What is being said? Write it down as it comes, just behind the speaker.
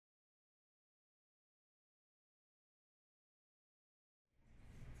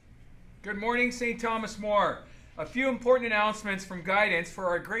Good morning, St. Thomas More. A few important announcements from guidance for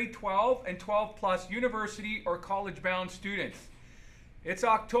our grade 12 and 12 plus university or college bound students. It's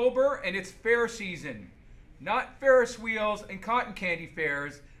October and it's fair season. Not Ferris wheels and cotton candy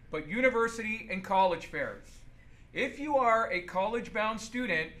fairs, but university and college fairs. If you are a college bound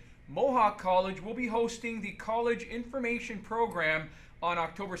student, Mohawk College will be hosting the College Information Program on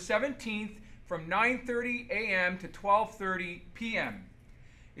October 17th from 9:30 a.m. to 12:30 p.m.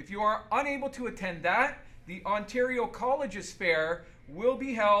 If you are unable to attend that, the Ontario Colleges Fair will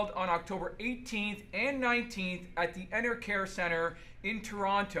be held on October 18th and 19th at the Enercare Centre in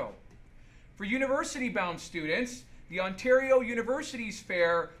Toronto. For university-bound students, the Ontario Universities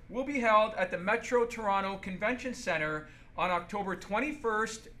Fair will be held at the Metro Toronto Convention Centre on October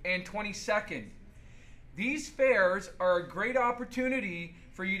 21st and 22nd. These fairs are a great opportunity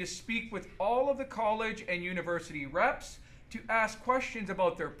for you to speak with all of the college and university reps, to ask questions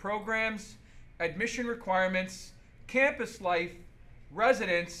about their programs, admission requirements, campus life,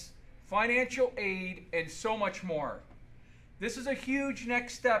 residence, financial aid, and so much more. This is a huge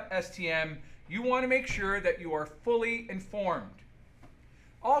next step, STM. You want to make sure that you are fully informed.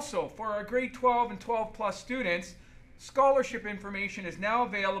 Also, for our grade 12 and 12 plus students, scholarship information is now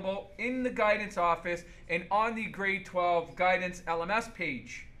available in the guidance office and on the grade 12 guidance LMS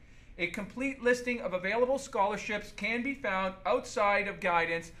page. A complete listing of available scholarships can be found outside of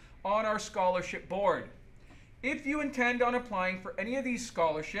guidance on our scholarship board. If you intend on applying for any of these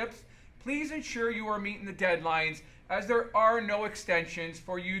scholarships, please ensure you are meeting the deadlines, as there are no extensions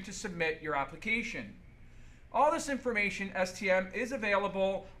for you to submit your application. All this information, STM, is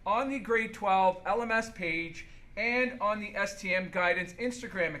available on the grade 12 LMS page and on the STM Guidance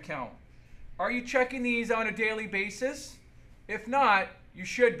Instagram account. Are you checking these on a daily basis? If not, you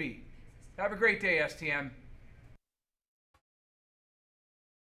should be. Have a great day, STM.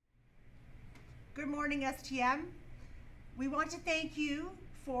 Good morning, STM. We want to thank you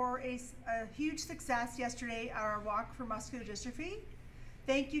for a huge success yesterday at our Walk for Muscular Dystrophy.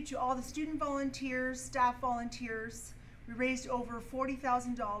 Thank you to all the student volunteers, staff volunteers. We raised over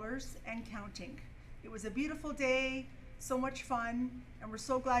 $40,000 and counting. It was a beautiful day, so much fun, and we're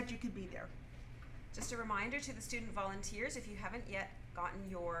so glad you could be there. Just a reminder to the student volunteers, if you haven't yet gotten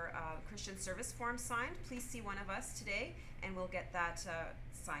your Christian service form signed, please see one of us today and we'll get that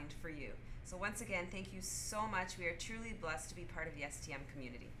signed for you. So once again, thank you so much. We are truly blessed to be part of the STM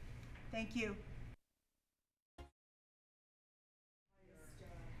community. Thank you.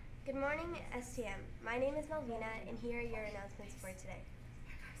 Good morning, STM. My name is Malvina, and here are your announcements for today.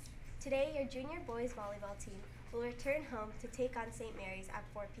 Today, your junior boys volleyball team will return home to take on St. Mary's at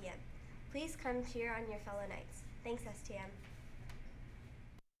 4 p.m. Please come cheer on your fellow knights. Thanks, STM.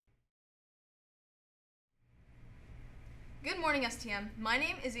 Good morning, STM. My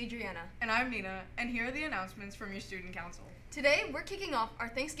name is Adriana. And I'm Nina, and here are the announcements from your student council. Today, we're kicking off our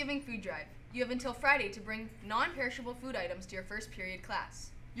Thanksgiving food drive. You have until Friday to bring non-perishable food items to your first period class.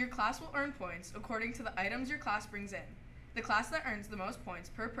 Your class will earn points according to the items your class brings in. The class that earns the most points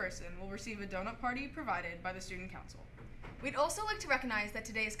per person will receive a donut party provided by the student council. We'd also like to recognize that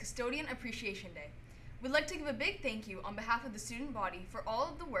today is Custodian Appreciation Day. We'd like to give a big thank you on behalf of the student body for all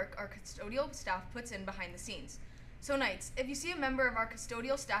of the work our custodial staff puts in behind the scenes. So Knights, if you see a member of our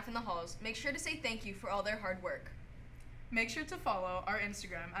custodial staff in the halls, make sure to say thank you for all their hard work. Make sure to follow our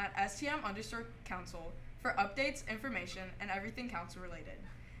Instagram at STM_council for updates, information, and everything council related.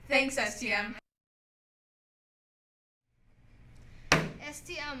 Thanks, STM.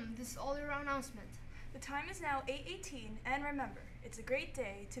 STM, this is all your announcement. The time is now 8:18, and remember, it's a great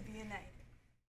day to be a knight.